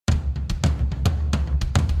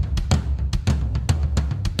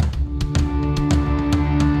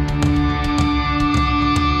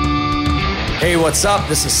Hey, what's up?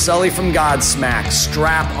 This is Sully from Godsmack.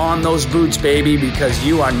 Strap on those boots, baby, because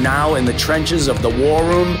you are now in the trenches of the war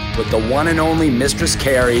room with the one and only Mistress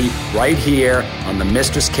Carrie right here on the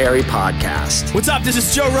Mistress Carrie podcast. What's up? This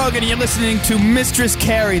is Joe Rogan, and you're listening to Mistress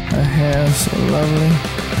Carrie. Her hair so lovely,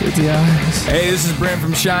 pretty eyes. Hey, this is Brent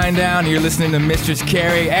from Shinedown, and you're listening to Mistress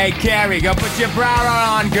Carrie. Hey, Carrie, go put your bra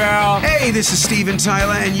on, girl. Hey, this is Steven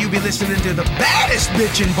Tyler, and you be listening to the baddest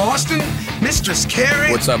bitch in Boston, Mistress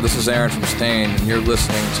Carrie. What's up? This is Aaron from Stain, and you're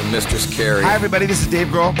listening to Mistress Carrie. Hi, everybody. This is Dave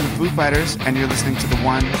Grohl from the Foo Fighters, and you're listening to the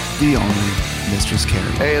one, the only Mistress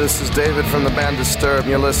Carrie. Hey, this is David from the band Disturbed, and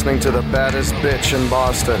you're listening to the baddest bitch in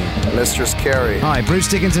Boston, Mistress Carrie. Hi, Bruce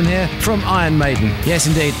Dickinson here from Iron Maiden. Yes,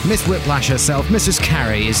 indeed, Miss Whiplash herself, Mistress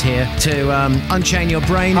Carrie, is here to unchain your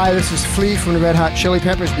brain. Hi, this is Flea from the Red Hot Chili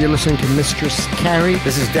Peppers. You're listening to Mistress Carrie.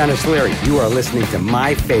 This is Dennis Leary. You are listening to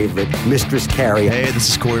my favorite, Mistress Carrie. Hey, this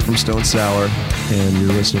is Corey from Stone Sour, and you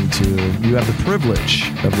have the privilege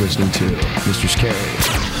of listening to Mistress Carrie.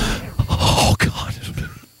 Oh, God.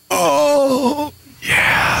 Oh,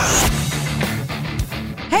 yeah.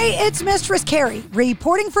 Hey, it's Mistress Carrie,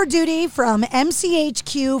 reporting for duty from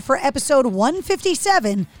MCHQ for episode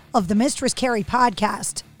 157 of the Mistress Carrie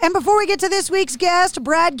podcast. And before we get to this week's guest,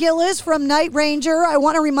 Brad Gillis from Night Ranger, I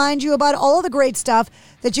want to remind you about all of the great stuff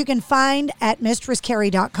that you can find at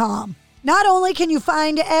mistresscarrie.com. Not only can you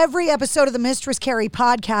find every episode of the Mistress Carrie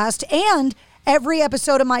podcast and every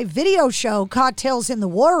episode of my video show, Cocktails in the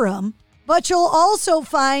War Room, but you'll also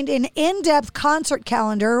find an in-depth concert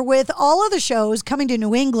calendar with all of the shows coming to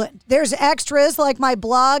New England. There's extras like my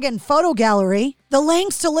blog and photo gallery, the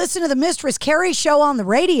links to listen to the Mistress Carrie show on the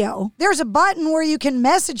radio. There's a button where you can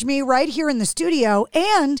message me right here in the studio,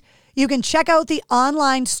 and you can check out the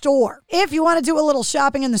online store. If you want to do a little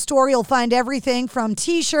shopping in the store, you'll find everything from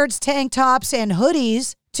t-shirts, tank tops, and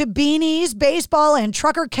hoodies to beanies, baseball and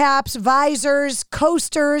trucker caps, visors,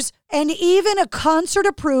 coasters, and even a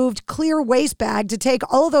concert-approved clear waste bag to take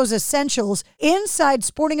all of those essentials inside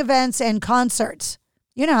sporting events and concerts.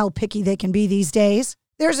 You know how picky they can be these days.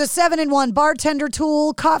 There's a 7-in-1 bartender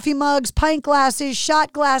tool, coffee mugs, pint glasses,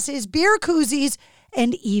 shot glasses, beer koozies,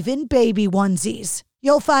 and even baby onesies.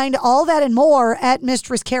 You'll find all that and more at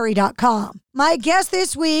mistresscarrie.com. My guest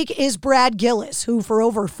this week is Brad Gillis, who for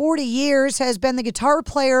over 40 years has been the guitar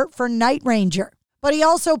player for Night Ranger. But he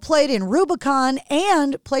also played in Rubicon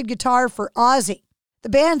and played guitar for Ozzy. The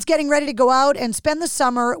band's getting ready to go out and spend the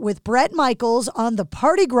summer with Bret Michaels on the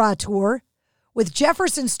Party Gras tour, with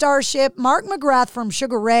Jefferson Starship, Mark McGrath from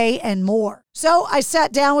Sugar Ray, and more. So I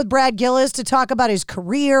sat down with Brad Gillis to talk about his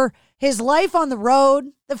career, his life on the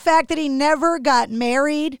road, the fact that he never got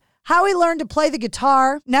married, how he learned to play the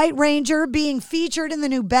guitar, Night Ranger being featured in the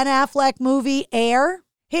new Ben Affleck movie Air,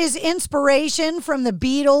 his inspiration from the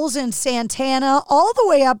Beatles and Santana, all the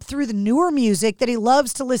way up through the newer music that he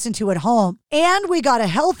loves to listen to at home. And we got a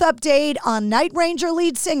health update on Night Ranger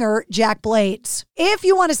lead singer Jack Blades. If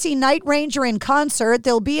you want to see Night Ranger in concert,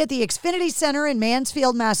 they'll be at the Xfinity Center in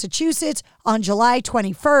Mansfield, Massachusetts on July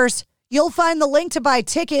 21st. You'll find the link to buy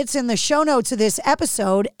tickets in the show notes of this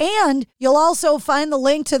episode, and you'll also find the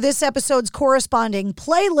link to this episode's corresponding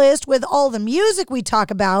playlist with all the music we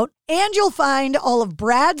talk about, and you'll find all of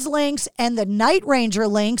Brad's links and the Night Ranger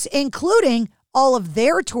links, including all of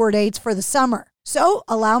their tour dates for the summer. So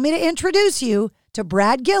allow me to introduce you to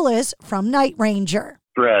Brad Gillis from Night Ranger.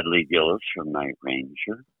 Bradley Gillis from Night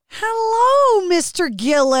Ranger. Hello, Mr.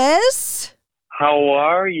 Gillis. How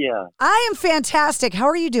are you? I am fantastic. How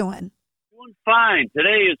are you doing? Doing fine.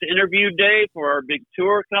 Today is interview day for our big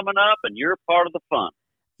tour coming up, and you're part of the fun.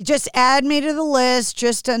 Just add me to the list.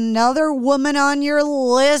 Just another woman on your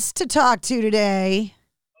list to talk to today.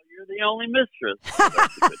 Well, you're the only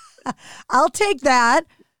mistress. I'll take that.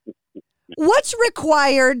 What's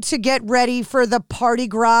required to get ready for the Party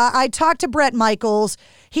Gras? I talked to Bret Michaels.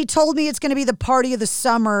 He told me it's going to be the party of the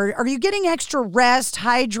summer. Are you getting extra rest,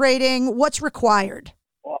 hydrating? What's required?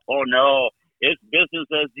 Oh no, it's business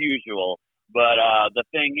as usual. But the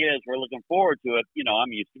thing is, we're looking forward to it. You know,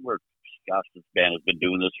 I'm used to this band has been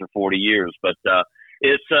doing this for 40 years. But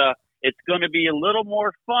it's going to be a little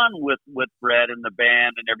more fun with Bret and the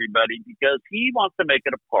band and everybody, because he wants to make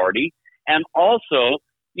it a party. And also,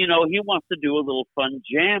 you know, he wants to do a little fun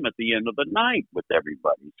jam at the end of the night with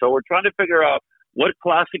everybody. So we're trying to figure out what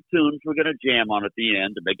classic tunes we're going to jam on at the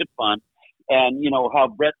end to make it fun. And, you know, how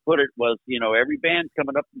Bret put it was, you know, every band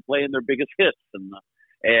coming up and playing their biggest hits.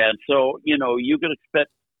 And so, you know, you can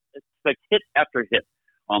expect hit after hit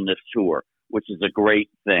on this tour, which is a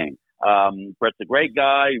great thing. Bret's a great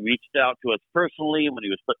guy. He reached out to us personally when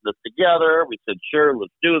he was putting this together. We said, sure,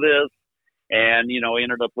 let's do this. And, you know, I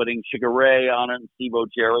ended up putting Sugar Ray on it, and Steve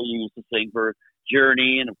O'Jerry used to sing for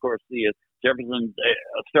Journey, and, of course, the Jefferson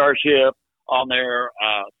Starship on there.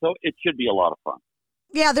 So it should be a lot of fun.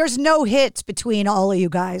 Yeah, there's no hits between all of you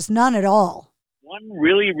guys. None at all. One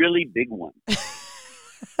really, really big one.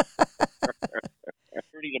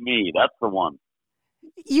 Pretty to me, that's the one.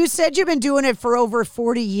 You said you've been doing it for over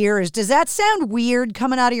 40 years. Does that sound weird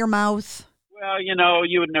coming out of your mouth? Well, you know,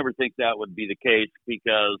 you would never think that would be the case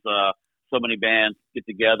because so many bands get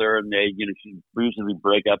together and they, you know, usually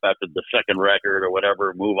break up after the second record or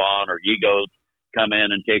whatever, move on, or egos come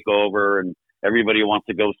in and take over, and everybody wants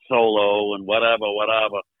to go solo and whatever.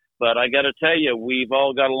 But I got to tell you, we've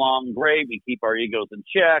all got along great. We keep our egos in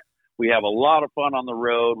check. We have a lot of fun on the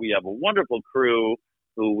road. We have a wonderful crew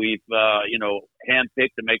who we've, you know,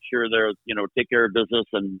 handpicked to make sure they're, you know, take care of business,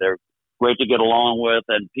 and they're great to get along with.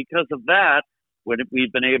 And because of that,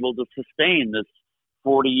 we've been able to sustain this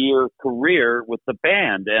 40-year career with the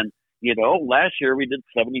band. And, you know, last year we did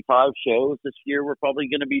 75 shows. This year we're probably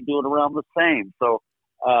going to be doing around the same. So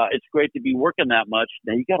it's great to be working that much.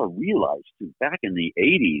 Now, you got to realize, too, back in the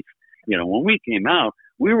 80s, you know, when we came out,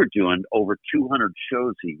 we were doing over 200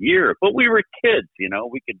 shows a year. But we were kids, you know,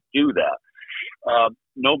 we could do that.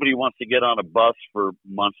 Nobody wants to get on a bus for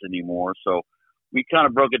months anymore. So we kind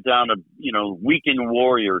of broke it down to, you know, weekend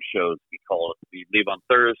warrior shows, we call it. We leave on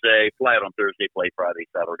Thursday, fly out on Thursday, play Friday,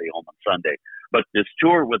 Saturday, home on Sunday. But this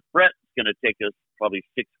tour with Brett is going to take us probably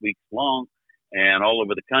 6 weeks long and all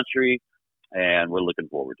over the country, and we're looking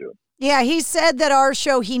forward to it. Yeah, he said that our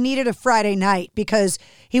show, he needed a Friday night because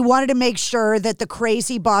he wanted to make sure that the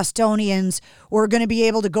crazy Bostonians were going to be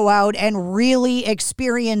able to go out and really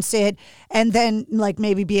experience it and then, like,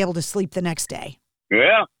 maybe be able to sleep the next day.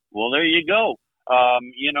 Yeah, well, there you go.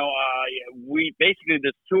 You know, we basically,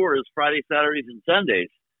 this tour is Friday, Saturdays, and Sundays.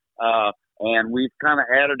 And we've kind of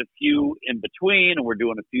added a few in between, and we're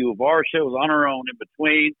doing a few of our shows on our own in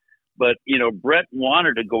between. But, you know, Brett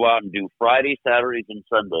wanted to go out and do Friday, Saturdays, and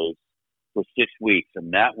Sundays for 6 weeks.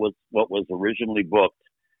 And that was what was originally booked.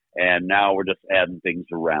 And now we're just adding things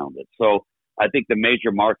around it. So I think the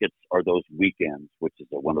major markets are those weekends, which is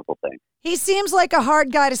a wonderful thing. He seems like a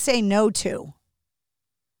hard guy to say no to.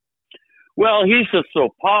 Well, he's just so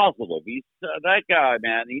positive. He's that guy,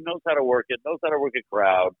 man. He knows how to work it, knows how to work a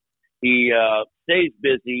crowd. He stays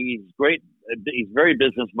busy. He's great. He's very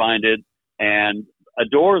business-minded and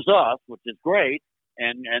adores us, which is great,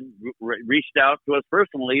 and reached out to us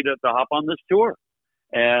personally to hop on this tour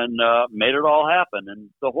and made it all happen. And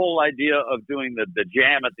the whole idea of doing the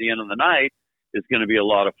jam at the end of the night is going to be a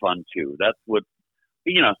lot of fun, too. That's what,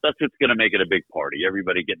 you know, that's what's going to make it a big party.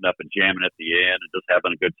 Everybody getting up and jamming at the end and just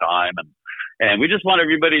having a good time. And we just want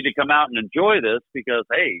everybody to come out and enjoy this because,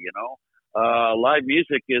 hey, you know, live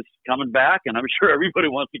music is coming back, and I'm sure everybody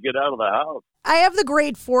wants to get out of the house. I have the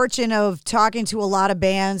great fortune of talking to a lot of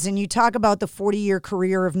bands, and you talk about the 40-year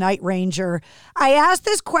career of Night Ranger. I ask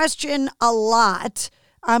this question a lot.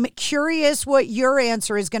 I'm curious what your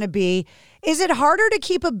answer is going to be. Is it harder to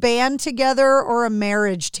keep a band together or a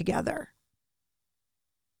marriage together?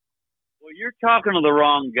 Well, you're talking to the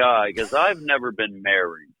wrong guy because I've never been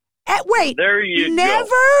married. Wait, there you never?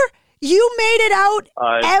 go. You made it out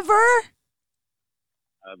ever?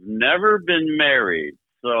 I've never been married.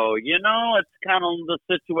 So, you know, it's kind of the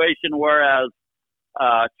situation whereas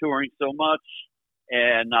touring so much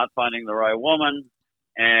and not finding the right woman.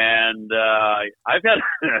 And I've had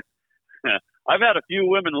I've had a few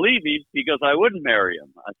women leave me because I wouldn't marry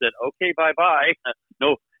them. I said, okay, bye-bye.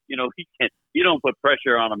 No, you know, you don't put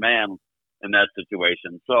pressure on a man in that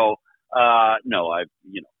situation. So, no,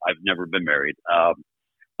 I've never been married.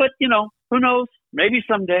 But, you know, who knows? Maybe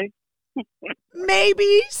someday.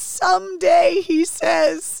 Maybe someday, he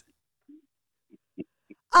says.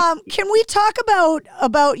 Can we talk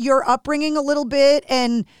about your upbringing a little bit?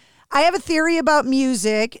 And I have a theory about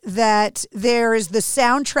music that there is the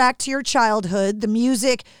soundtrack to your childhood, the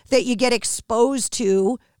music that you get exposed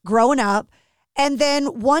to growing up. And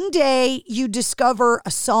then one day you discover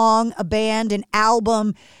a song, a band, an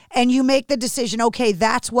album, and you make the decision, okay,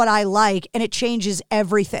 that's what I like, and it changes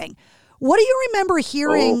everything. What do you remember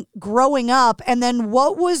hearing growing up, and then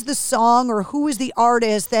what was the song or who was the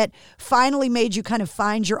artist that finally made you kind of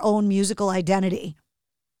find your own musical identity?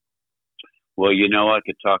 Well, you know, I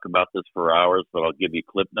could talk about this for hours, but I'll give you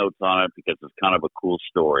clip notes on it because it's kind of a cool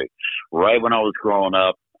story. Right when I was growing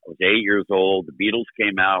up, I was 8 years old. The Beatles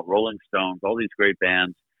came out, Rolling Stones, all these great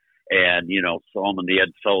bands, and you know, saw them on the Ed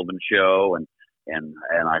Sullivan Show, and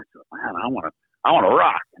I said, man, I want to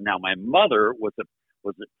rock. And now my mother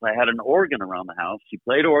I had an organ around the house. She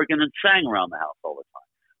played organ and sang around the house all the time.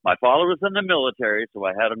 my father was in the military, so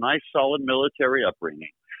I had a nice, solid military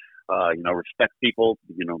upbringing. Respect people,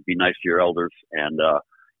 be nice to your elders, and,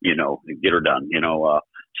 get her done,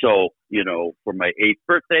 So, for my 8th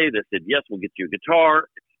birthday, they said, yes, we'll get you a guitar,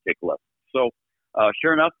 take lessons. So,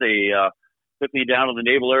 sure enough, they took me down to the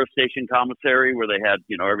Naval Air Station commissary where they had,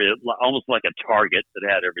 almost like a Target that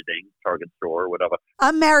had everything, Target store or whatever.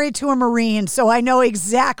 I'm married to a Marine, so I know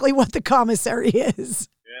exactly what the commissary is.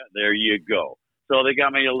 Yeah, there you go. So they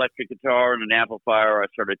got me an electric guitar and an amplifier. I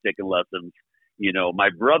started taking lessons. My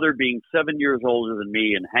brother being 7 years older than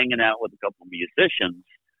me and hanging out with a couple of musicians,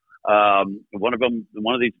 one of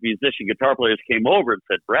these musician guitar players came over and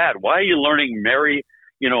said, Brad, why are you learning Mary,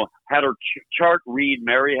 had her chart read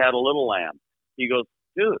Mary Had a Little Lamb? He goes,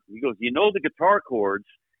 dude, the guitar chords,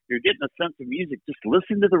 you're getting a sense of music. Just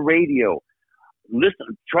listen to the radio.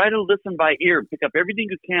 Try to listen by ear, pick up everything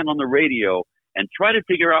you can on the radio and try to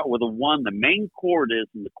figure out where the main chord is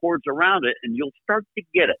and the chords around it, and you'll start to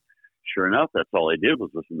get it. Sure enough, that's all I did was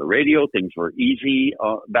listen to the radio. Things were easy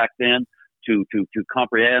back then to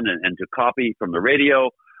comprehend and to copy from the radio.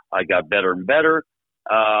 I got better and better.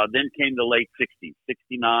 Then came the late 60s,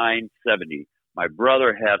 69, 70. My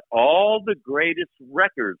brother had all the greatest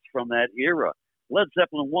records from that era. Led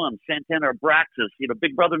Zeppelin 1, Santana, Abraxas,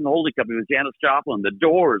 Big Brother and the Holding Company with Janis Joplin, The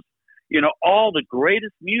Doors, all the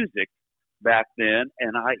greatest music back then.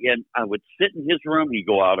 And I would sit in his room. He'd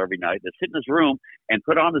go out every night. I'd sit in his room and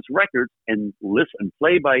put on his records and listen,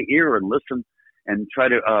 play by ear and listen and try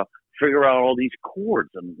to figure out all these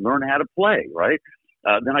chords and learn how to play, right?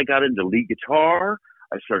 Then I got into lead guitar.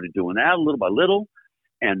 I started doing that little by little.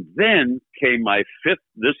 And then came my 5th.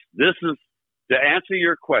 This is, to answer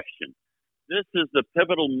your question, this is the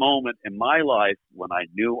pivotal moment in my life when I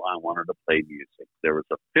knew I wanted to play music. There was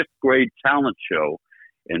a 5th grade talent show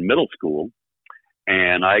in middle school,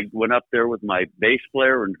 and I went up there with my bass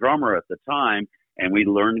player and drummer at the time, and we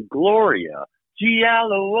learned Gloria.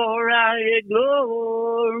 Gloria.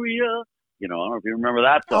 I don't know if you remember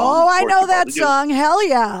that song. Oh, I know that song. Hell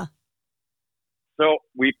yeah. So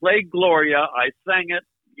we played Gloria. I sang it,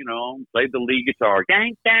 played the lead guitar.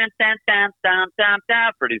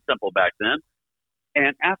 Pretty simple back then.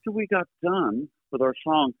 And after we got done with our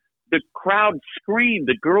song, the crowd screamed.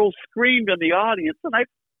 The girls screamed in the audience. And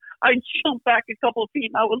I jumped back a couple of feet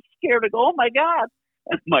and I was scared to go, oh my God.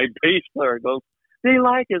 And my bass player goes, they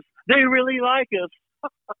like us. They really like us.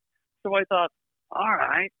 So I thought, all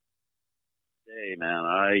right. Hey, man,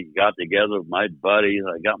 I got together with my buddies.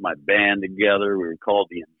 I got my band together. We were called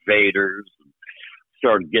the Invaders. And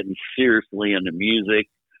started getting seriously into music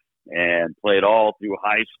and played all through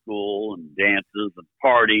high school and dances and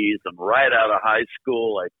parties. And right out of high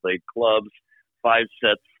school, I played clubs, 5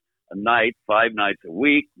 sets a night, 5 nights a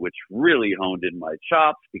week, which really honed in my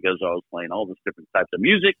chops because I was playing all this different types of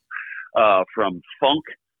music, from funk,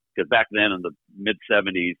 because back then in the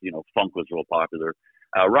mid-'70s, funk was real popular.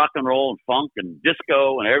 Rock and roll and funk and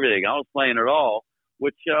disco and everything. I was playing it all,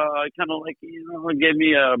 which kind of gave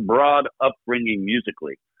me a broad upbringing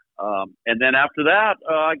musically. And then after that,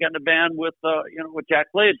 I got in a band with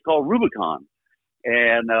Jack played. It's called Rubicon.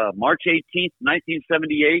 And March 18th,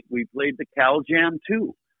 1978, we played the Cal Jam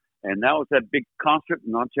 2. And that was that big concert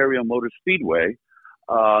in Ontario Motor Speedway.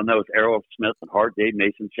 And that was Aerosmith and Hart, Dave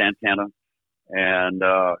Mason, Santana, and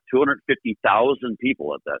 250,000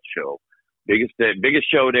 people at that show. Biggest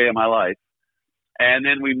show day of my life. And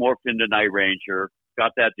then we morphed into Night Ranger,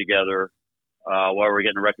 got that together while we were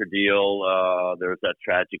getting a record deal. There was that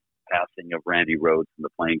tragic passing of Randy Rhoads in the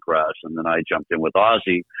plane crash. And then I jumped in with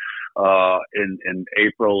Ozzy in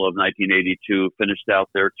April of 1982, finished out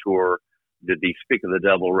their tour, did the Speak of the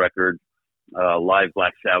Devil record, live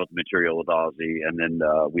Black Sabbath material with Ozzy. And then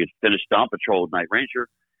we had finished Dawn Patrol with Night Ranger.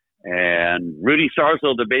 And Rudy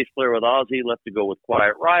Sarzo, the bass player with Ozzy, left to go with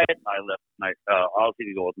Quiet Riot. And I left Ozzy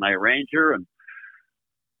to go with Night Ranger. And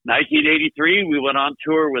 1983, we went on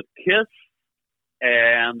tour with Kiss,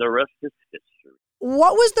 and the rest is history.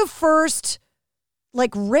 What was the first,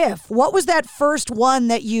 riff? What was that first one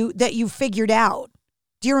that you figured out?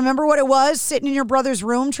 Do you remember what it was, sitting in your brother's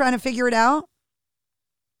room trying to figure it out?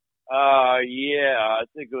 Yeah, I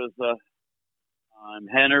think it was... I'm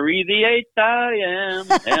Henry VIII, I am.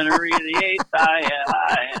 Henry VIII, I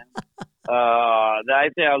am. I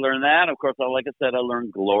think I learned that. Of course, like I said, I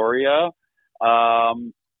learned Gloria. House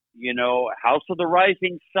of the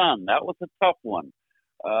Rising Sun. That was a tough one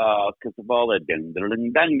because of all that ding,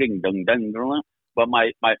 ding, ding, ding, ding, ding. But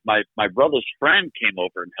my brother's friend came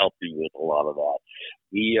over and helped me with a lot of that.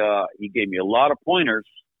 He gave me a lot of pointers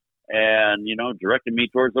and directed me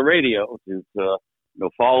towards the radio to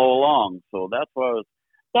follow along. So that's why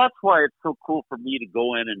that's why it's so cool for me to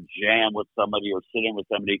go in and jam with somebody or sit in with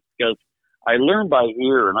somebody, because I learn by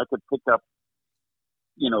ear and I could pick up,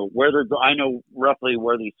 where I know roughly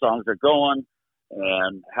where these songs are going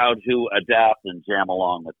and how to adapt and jam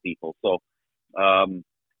along with people. So,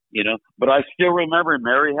 but I still remember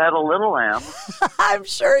Mary Had a Little Lamb. I'm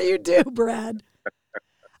sure you do, Brad.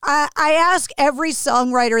 I ask every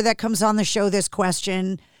songwriter that comes on the show this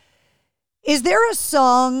question. Is there a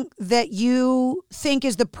song that you think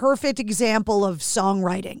is the perfect example of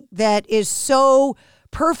songwriting that is so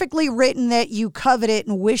perfectly written that you covet it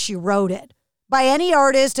and wish you wrote it? By any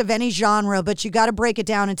artist of any genre, but you got to break it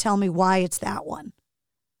down and tell me why it's that one.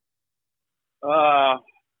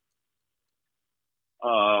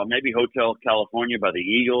 Maybe Hotel California by the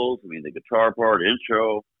Eagles. I mean, the guitar part,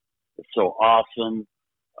 intro, it's so awesome.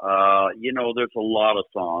 There's a lot of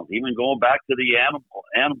songs. Even going back to the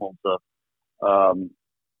Animals,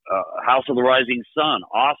 House of the Rising Sun,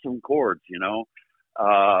 awesome chords. A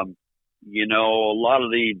lot of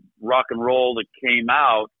the rock and roll that came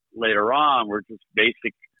out later on were just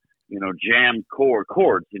basic, jam chords,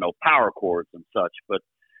 power chords and such. But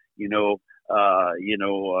the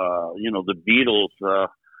Beatles,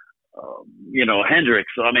 Hendrix.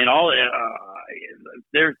 I mean,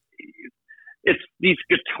 it's these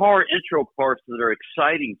guitar intro parts that are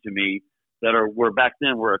exciting to me were back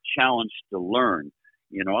then were a challenge to learn.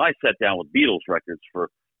 I sat down with Beatles records for,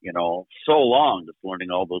 so long, just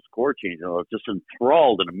learning all those chord changes. I was just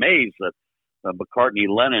enthralled and amazed that McCartney,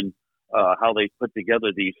 Lennon, how they put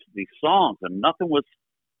together these songs, and nothing was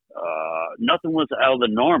out of the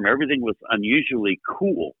norm. Everything was unusually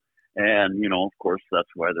cool. And, of course, that's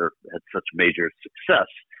why they had such major success.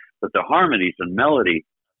 But the harmonies and melody.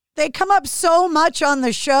 They come up so much on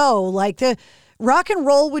the show. Like the rock and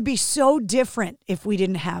roll would be so different if we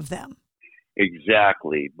didn't have them.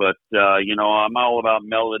 Exactly. But, I'm all about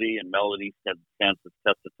melody, and melody stands the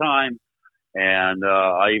test of time. And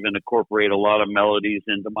I even incorporate a lot of melodies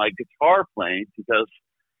into my guitar playing because,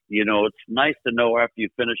 it's nice to know after you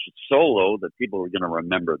finish a solo that people are going to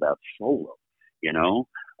remember that solo,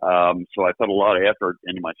 So I put a lot of effort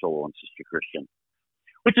into my solo on Sister Christian,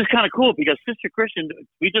 which is kind of cool because Sister Christian,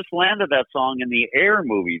 we just landed that song in the Air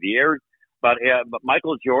movie, about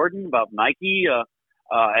Michael Jordan, about Nike,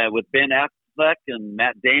 and with Ben Affleck and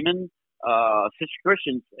Matt Damon. Sister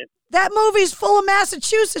Christian. That movie's full of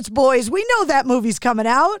Massachusetts boys. We know that movie's coming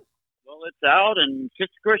out. Well, it's out, and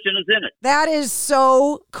Sister Christian is in it. That is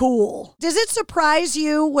so cool. Does it surprise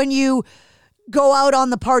you when you go out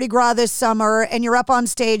on the Party Gras this summer and you're up on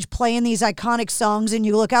stage playing these iconic songs and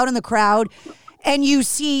you look out in the crowd and you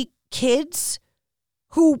see kids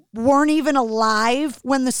who weren't even alive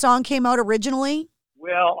when the song came out originally?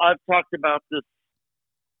 Well, I've talked about this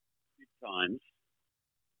a few times.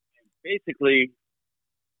 Basically,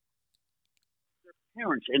 their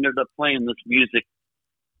parents ended up playing this music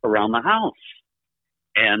around the house,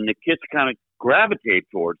 and the kids kind of gravitate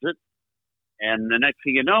towards it. And the next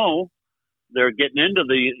thing you know, they're getting into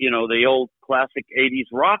the old classic 80s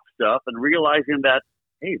rock stuff and realizing that,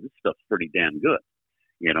 hey, this stuff's pretty damn good,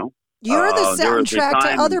 You're the soundtrack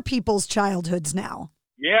to other people's childhoods now.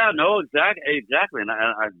 Yeah, no, exactly. And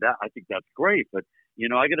I think that's great. But,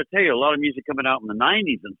 I got to tell you, a lot of music coming out in the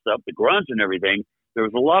 90s and stuff, the grunge and everything, there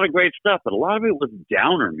was a lot of great stuff, but a lot of it was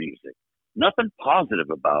downer music. Nothing positive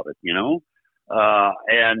about it, and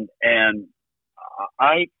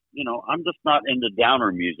I'm just not into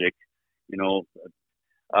downer music, I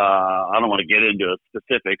don't want to get into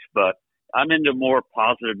specifics, but I'm into more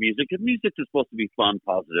positive music, and music is supposed to be fun,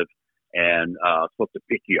 positive, and supposed to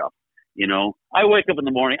pick you up, I wake up in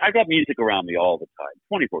the morning, I got music around me all the time,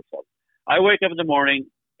 24/7. I wake up in the morning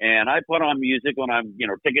and I put on music when I'm,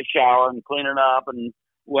 take a shower and cleaning up and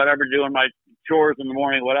whatever, doing my chores in the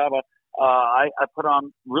morning, whatever. I put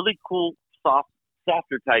on really cool,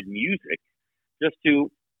 softer type music just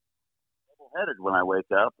to level-headed when I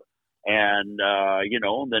wake up. And,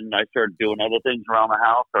 then I started doing other things around the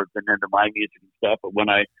house, started getting into my music and stuff. But when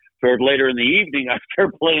I started later in the evening, I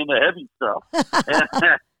started playing the heavy stuff.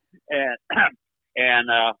 and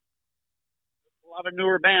a lot of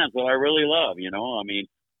newer bands that I really love, I mean,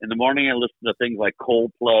 in the morning I listen to things like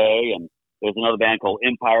Coldplay, and there's another band called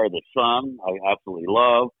Empire of the Sun I absolutely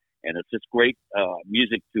love, and it's just great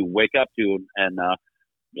music to wake up to and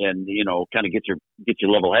kind of get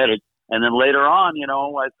you level headed. And then later on,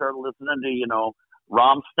 I started listening to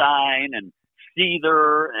Rammstein and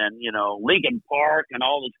Seether and Linkin Park and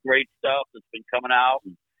all this great stuff that's been coming out,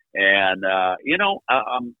 and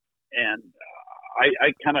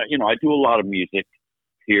I kind of I do a lot of music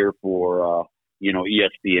here for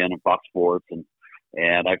ESPN and Fox Sports, and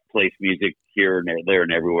and I've placed music here and there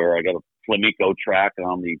and everywhere. I got a flamenco track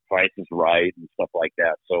on the Price is Right and stuff like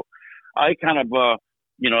that. So I kind of,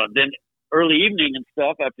 then early evening and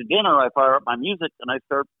stuff after dinner, I fire up my music and I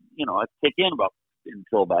start, I kick in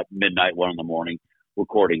until about midnight, 1 a.m,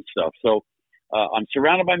 recording stuff. So I'm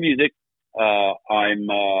surrounded by music. I'm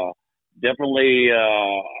definitely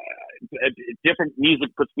different music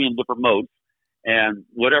puts me in different modes, and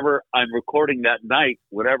whatever I'm recording that night,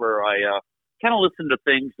 whatever I kind of listen to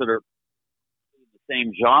things that are the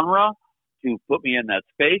same genre to put me in that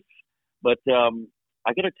space. But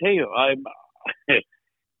I got to tell you,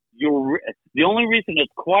 the only reason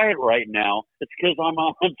it's quiet right now is because I'm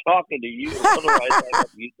on talking to you. Otherwise, I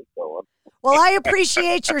have music going. Well, I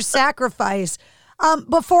appreciate your sacrifice.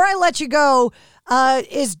 Before I let you go,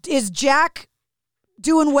 is Jack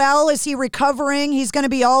doing well? Is he recovering? He's going to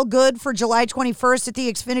be all good for July 21st at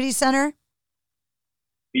the Xfinity Center?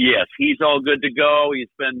 Yes, he's all good to go. He's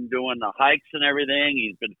been doing the hikes and everything.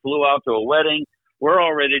 He's been flew out to a wedding. We're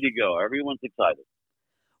all ready to go. Everyone's excited.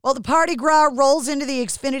 Well, the Party Gras rolls into the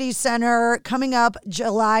Xfinity Center coming up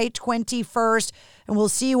July 21st, and we'll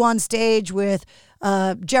see you on stage with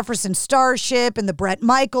Jefferson Starship and the Bret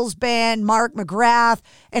Michaels Band, Mark McGrath,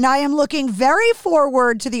 and I am looking very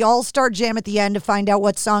forward to the All-Star Jam at the end to find out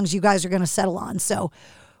what songs you guys are going to settle on. So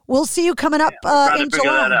we'll see you coming up in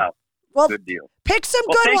July. That out. Well, good deal. Pick some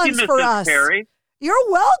good ones you, for Mrs. us. Perry. You're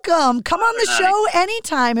welcome. Come on the show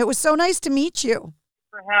anytime. It was so nice to meet you.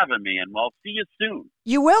 For having me, and we'll see you soon.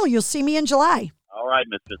 You will. You'll see me in July. All right,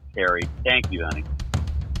 Mrs. Carey. Thank you, honey.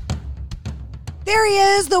 There he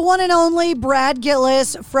is, the one and only Brad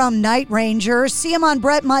Gillis from Night Ranger. See him on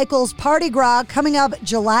Bret Michaels' Party Gras coming up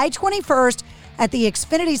July 21st at the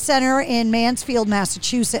Xfinity Center in Mansfield,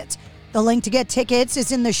 Massachusetts. The link to get tickets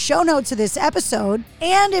is in the show notes of this episode.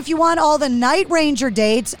 And if you want all the Night Ranger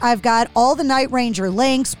dates, I've got all the Night Ranger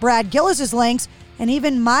links, Brad Gillis' links, and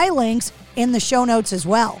even my links in the show notes as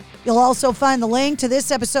well. You'll also find the link to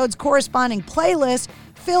this episode's corresponding playlist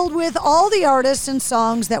filled with all the artists and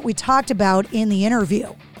songs that we talked about in the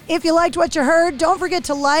interview. If you liked what you heard, don't forget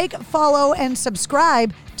to like, follow, and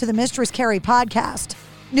subscribe to the Mistress Carey podcast.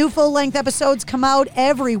 New full-length episodes come out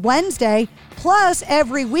every Wednesday, plus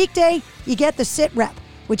every weekday you get the Sit Rep,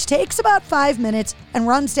 which takes about 5 minutes and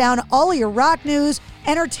runs down all your rock news,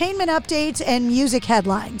 entertainment updates, and music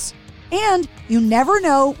headlines. And you never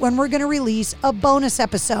know when we're going to release a bonus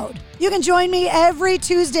episode. You can join me every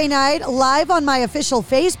Tuesday night live on my official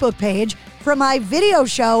Facebook page for my video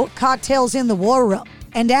show, Cocktails in the War Room.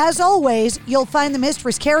 And as always, you'll find the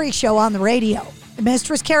Mistress Carey Show on the radio. The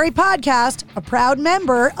Mistress Carey Podcast, a proud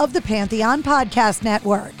member of the Pantheon Podcast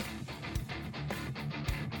Network.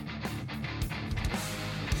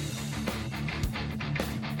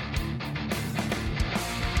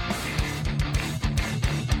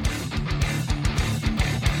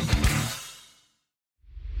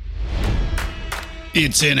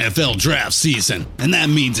 It's NFL draft season, and that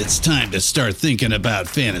means it's time to start thinking about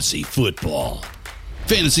fantasy football.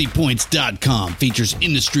 FantasyPoints.com features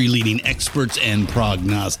industry-leading experts and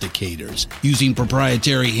prognosticators using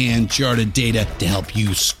proprietary hand-charted data to help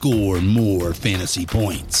you score more fantasy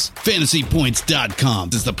points. FantasyPoints.com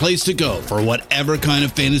is the place to go for whatever kind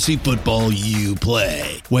of fantasy football you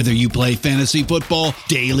play. Whether you play fantasy football,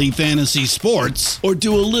 daily fantasy sports, or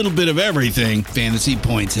do a little bit of everything, Fantasy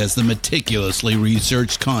Points has the meticulously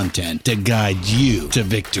researched content to guide you to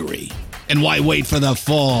victory. And why wait for the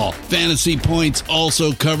fall? Fantasy Points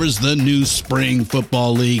also covers the new spring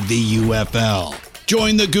football league, the UFL.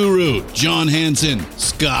 Join the guru, John Hansen,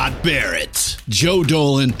 Scott Barrett, Joe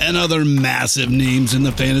Dolan, and other massive names in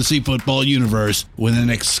the fantasy football universe with an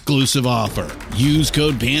exclusive offer. Use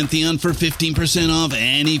code Pantheon for 15% off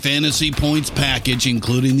any Fantasy Points package,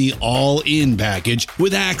 including the all-in package,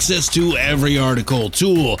 with access to every article,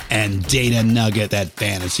 tool, and data nugget that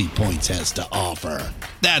Fantasy Points has to offer.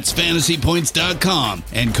 That's FantasyPoints.com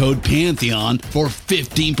and code Pantheon for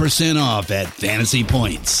 15% off at Fantasy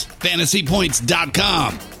Points.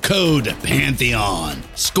 FantasyPoints.com, code Pantheon.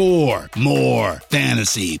 Score more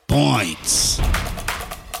fantasy points.